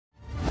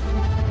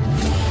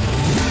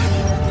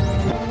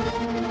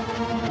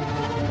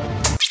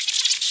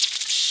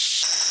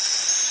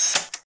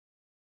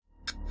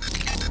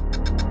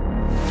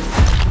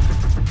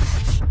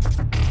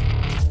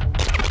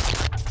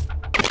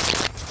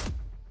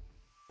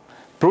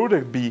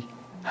Product B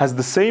has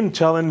the same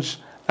challenge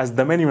as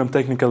the minimum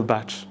technical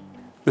batch.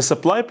 The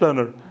supply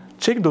planner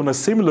checked on a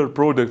similar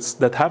products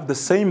that have the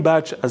same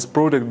batch as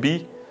product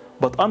B,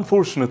 but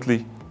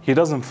unfortunately, he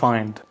doesn't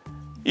find.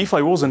 If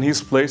I was in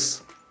his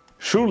place,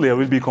 surely I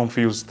will be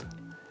confused,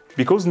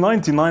 because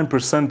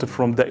 99%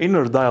 from the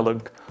inner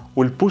dialogue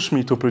will push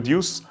me to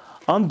produce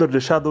under the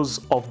shadows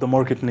of the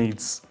market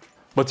needs.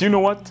 But you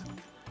know what?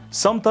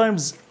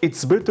 Sometimes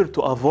it's better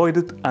to avoid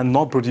it and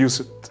not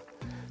produce it.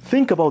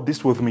 Think about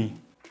this with me.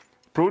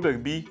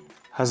 Product B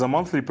has a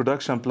monthly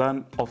production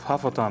plan of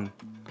 0.5 ton.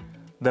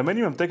 The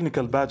minimum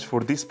technical batch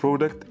for this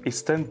product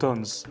is 10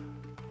 tons.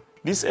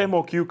 This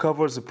MOQ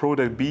covers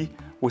product B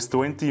with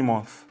 20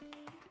 months.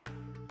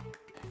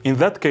 In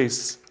that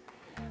case,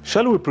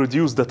 shall we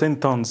produce the 10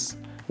 tons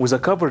with a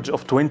coverage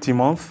of 20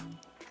 months?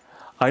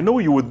 I know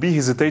you would be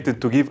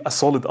hesitated to give a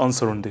solid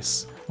answer on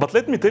this, but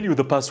let me tell you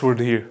the password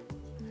here.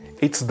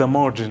 It's the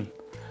margin.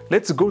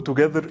 Let's go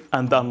together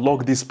and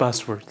unlock this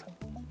password.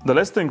 The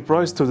listing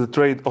price to the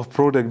trade of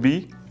product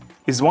B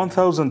is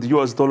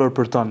 $1,000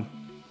 per ton,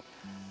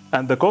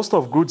 and the cost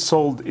of goods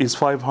sold is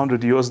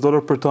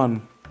 $500 per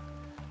ton.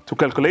 To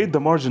calculate the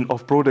margin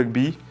of product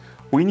B,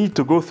 we need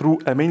to go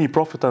through a mini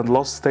profit and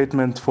loss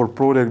statement for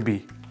product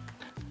B.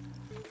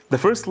 The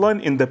first line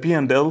in the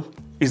P&L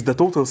is the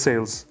total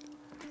sales,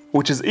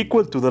 which is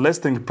equal to the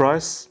listing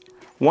price,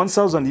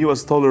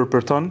 $1,000 per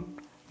ton,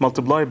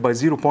 multiplied by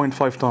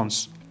 0.5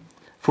 tons.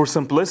 For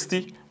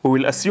simplicity, we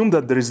will assume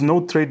that there is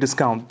no trade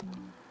discount.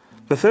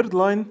 The third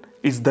line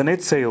is the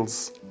net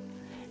sales.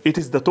 It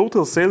is the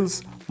total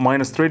sales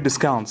minus trade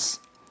discounts,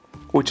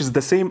 which is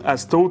the same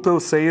as total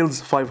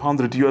sales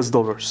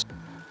 $500.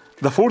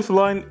 The fourth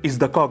line is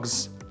the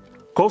COGS,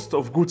 cost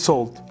of goods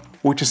sold,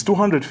 which is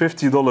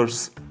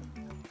 $250.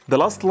 The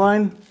last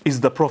line is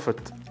the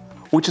profit,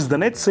 which is the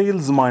net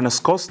sales minus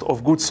cost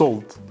of goods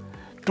sold,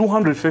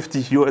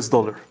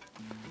 $250.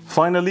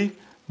 Finally,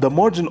 the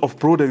margin of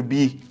product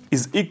B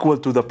is equal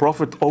to the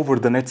profit over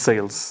the net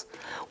sales,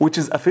 which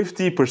is a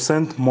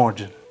 50%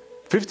 margin.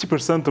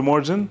 50%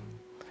 margin?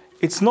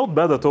 It's not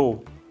bad at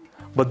all.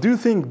 But do you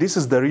think this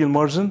is the real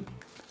margin?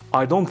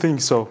 I don't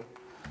think so.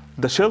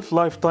 The shelf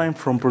lifetime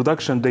from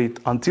production date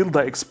until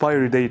the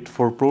expiry date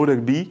for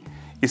product B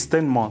is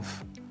 10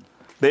 months.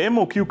 The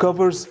MOQ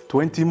covers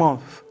 20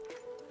 months.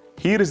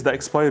 Here is the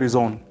expiry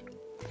zone.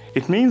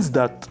 It means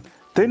that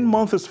 10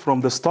 months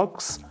from the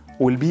stocks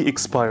will be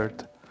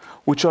expired,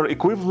 which are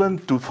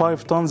equivalent to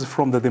 5 tons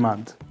from the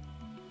demand.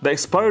 The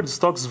expired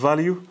stocks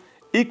value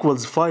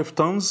equals 5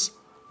 tons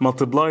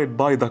multiplied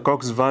by the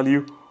COGS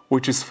value,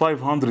 which is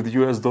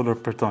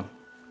 $500 per ton.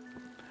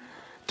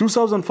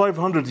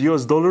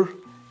 $2,500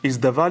 is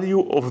the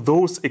value of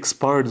those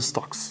expired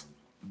stocks.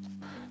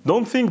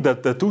 Don't think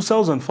that the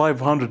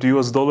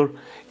 $2,500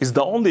 is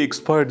the only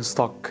expired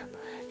stock.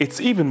 It's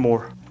even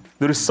more.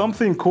 There is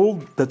something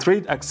called the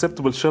trade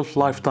acceptable shelf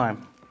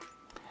lifetime.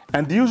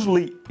 And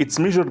usually it's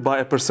measured by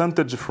a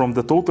percentage from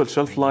the total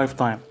shelf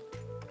lifetime.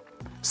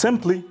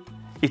 Simply,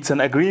 it's an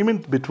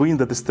agreement between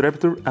the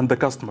distributor and the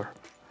customer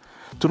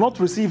to not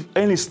receive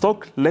any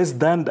stock less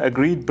than the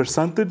agreed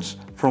percentage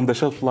from the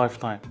shelf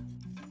lifetime.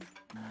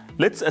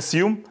 Let's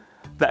assume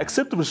the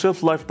acceptable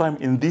shelf lifetime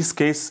in this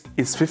case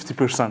is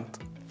 50%.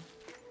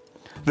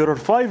 There are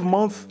 5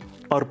 months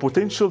are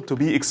potential to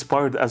be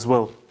expired as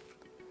well,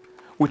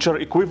 which are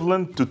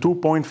equivalent to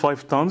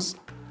 2.5 tons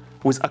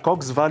with a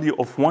COGS value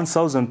of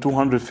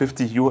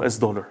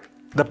 $1,250.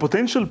 The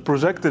potential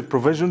projected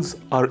provisions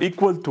are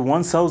equal to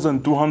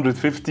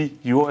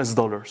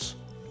 $1,250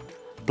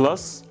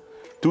 plus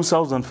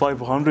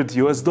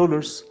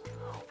 $2,500,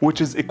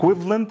 which is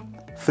equivalent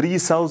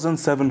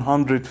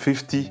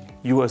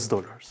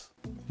 $3,750.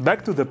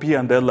 Back to the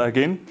P&L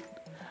again.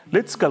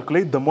 Let's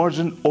calculate the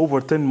margin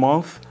over 10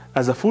 months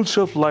as a full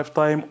shelf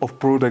lifetime of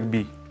product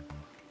B.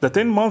 The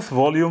 10-month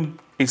volume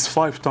is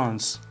 5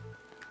 tons.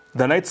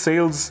 The net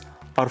sales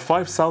are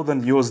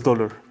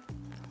 $5,000.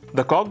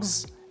 The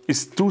COGS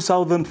is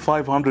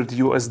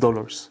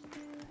 $2,500.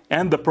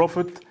 And the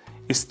profit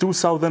is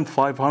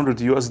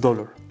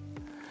 $2,500.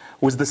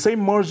 With the same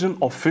margin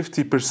of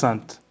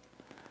 50%.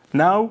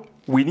 Now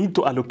we need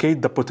to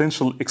allocate the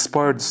potential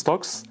expired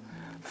stocks,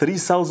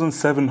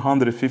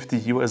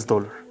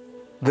 $3,750.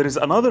 There is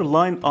another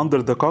line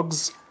under the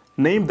COGS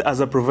named as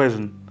a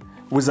provision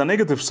with a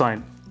negative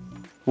sign.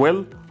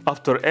 Well,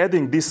 after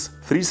adding this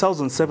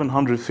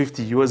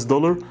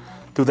 $3,750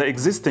 to the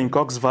existing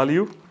COGS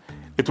value,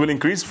 it will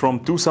increase from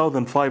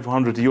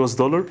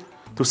 $2,500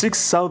 to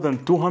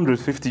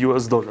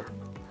 $6,250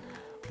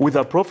 with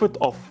a profit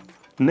of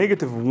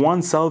negative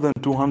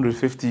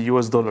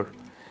 $1,250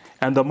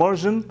 and a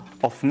margin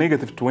of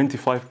negative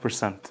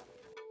 25%.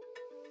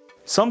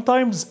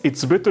 Sometimes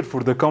it's better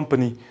for the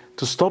company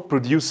to stop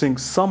producing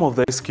some of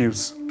the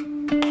SKUs.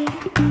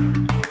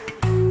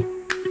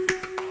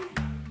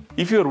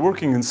 If you are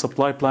working in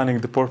supply planning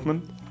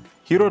department,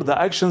 here are the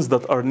actions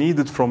that are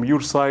needed from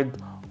your side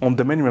on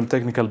the minimum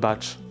technical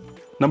batch.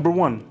 Number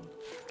 1,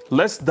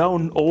 list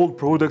down all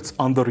products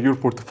under your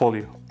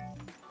portfolio.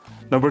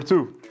 Number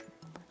 2,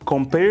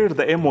 Compare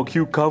the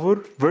MOQ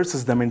cover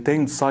versus the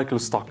maintained cycle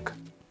stock.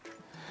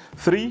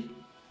 3.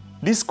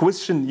 This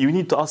question you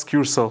need to ask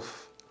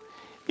yourself.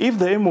 If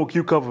the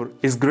MOQ cover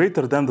is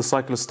greater than the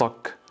cycle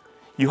stock,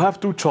 you have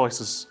two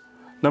choices.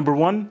 Number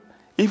 1,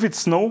 if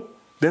it's no,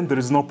 then there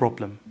is no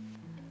problem.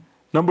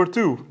 Number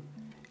 2,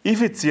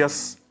 if it's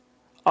yes,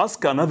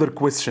 ask another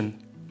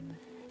question.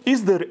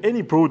 Is there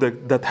any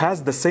product that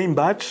has the same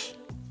batch?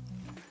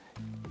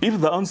 If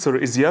the answer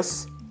is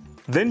yes,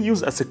 then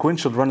use a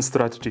sequential run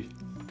strategy.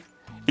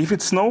 If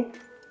it's no,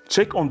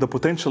 check on the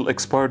potential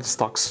expired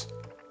stocks.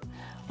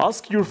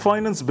 Ask your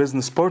finance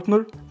business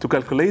partner to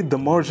calculate the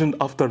margin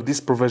after this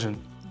provision.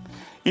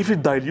 If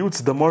it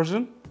dilutes the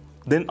margin,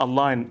 then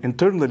align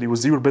internally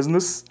with your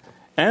business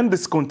and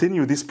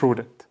discontinue this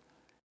product.